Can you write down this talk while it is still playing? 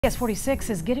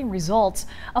S.46 is getting results.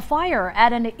 A fire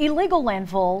at an illegal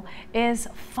landfill is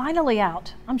finally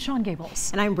out. I'm Sean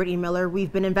Gables. And I'm Brittany Miller.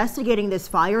 We've been investigating this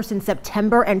fire since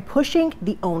September and pushing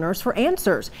the owners for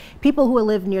answers. People who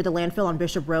live near the landfill on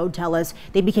Bishop Road tell us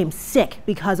they became sick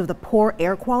because of the poor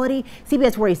air quality.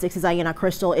 CBS 46's Ayanna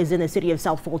Crystal is in the city of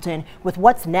S.Fulton with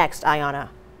what's next. Ayanna.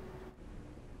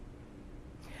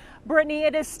 Brittany,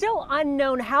 it is still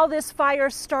unknown how this fire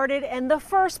started in the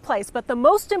first place, but the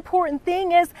most important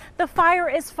thing is the fire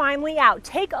is finally out.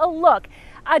 Take a look.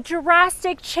 A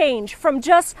drastic change from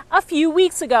just a few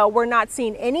weeks ago. We're not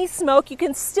seeing any smoke. You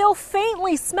can still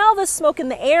faintly smell the smoke in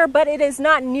the air, but it is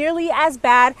not nearly as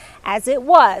bad as it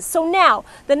was. So now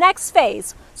the next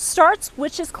phase starts,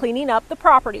 which is cleaning up the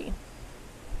property.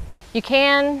 You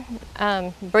can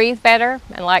breathe better,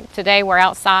 and like today we're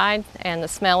outside and the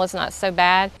smell is not so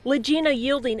bad. Legina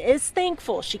Yielding is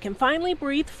thankful she can finally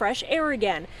breathe fresh air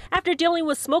again after dealing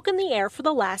with smoke in the air for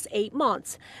the last 8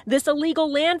 months. This illegal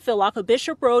landfill off of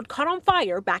Bishop Road caught on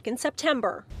fire back in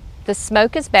September. The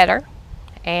smoke is better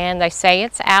and they say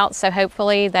it's out, so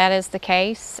hopefully that is the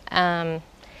case. I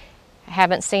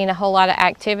haven't seen a whole lot of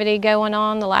activity going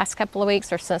on the last couple of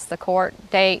weeks or since the court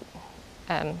date.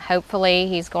 Hopefully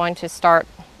he's going to start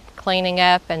cleaning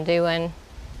up and doing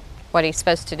what he's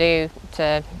supposed to do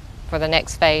for the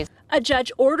next phase. A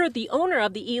judge ordered the owner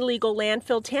of the illegal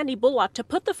landfill, Tandy Bullock, to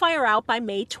put the fire out by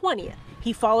May 20th.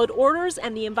 He followed orders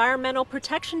and the Environmental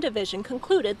Protection Division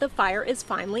concluded the fire is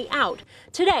finally out.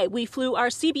 Today, we flew our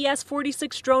CBS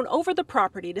 46 drone over the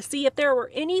property to see if there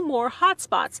were any more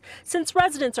hotspots, since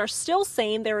residents are still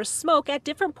saying there is smoke at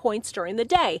different points during the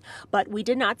day, but we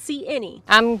did not see any.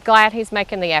 I'm glad he's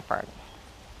making the effort.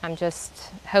 I'm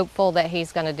just hopeful that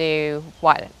he's going to do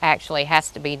what actually has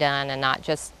to be done and not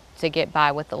just to get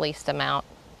by with the least amount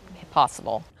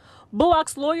possible.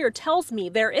 Bullock's lawyer tells me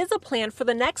there is a plan for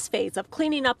the next phase of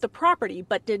cleaning up the property,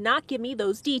 but did not give me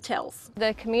those details.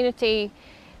 The community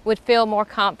would feel more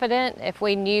confident if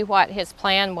we knew what his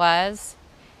plan was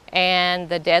and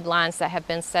the deadlines that have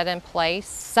been set in place.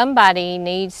 Somebody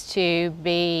needs to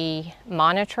be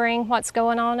monitoring what's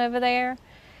going on over there,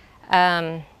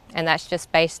 and that's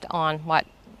just based on what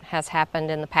has happened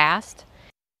in the past.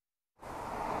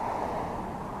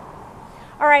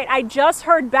 All right, I just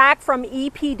heard back from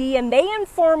EPD and they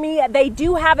inform me they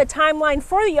do have a timeline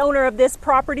for the owner of this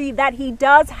property that he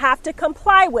does have to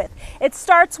comply with. It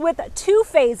starts with 2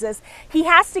 phases. He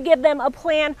has to give them a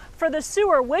plan for the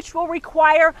sewer, which will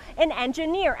require an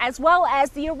engineer, as well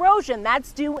as the erosion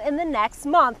that's due in the next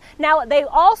month. Now, they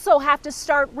also have to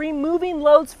start removing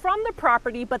loads from the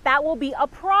property, but that will be a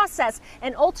process.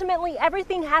 And ultimately,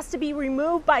 everything has to be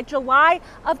removed by July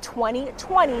of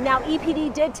 2020. Now,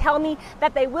 EPD did tell me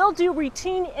that they will do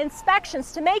routine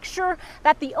inspections to make sure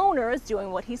that the owner is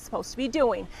doing what he's supposed to be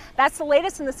doing. That's the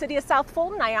latest in the city of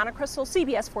S.Fulton. Ayanna Crystal,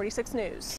 CBS 46 News.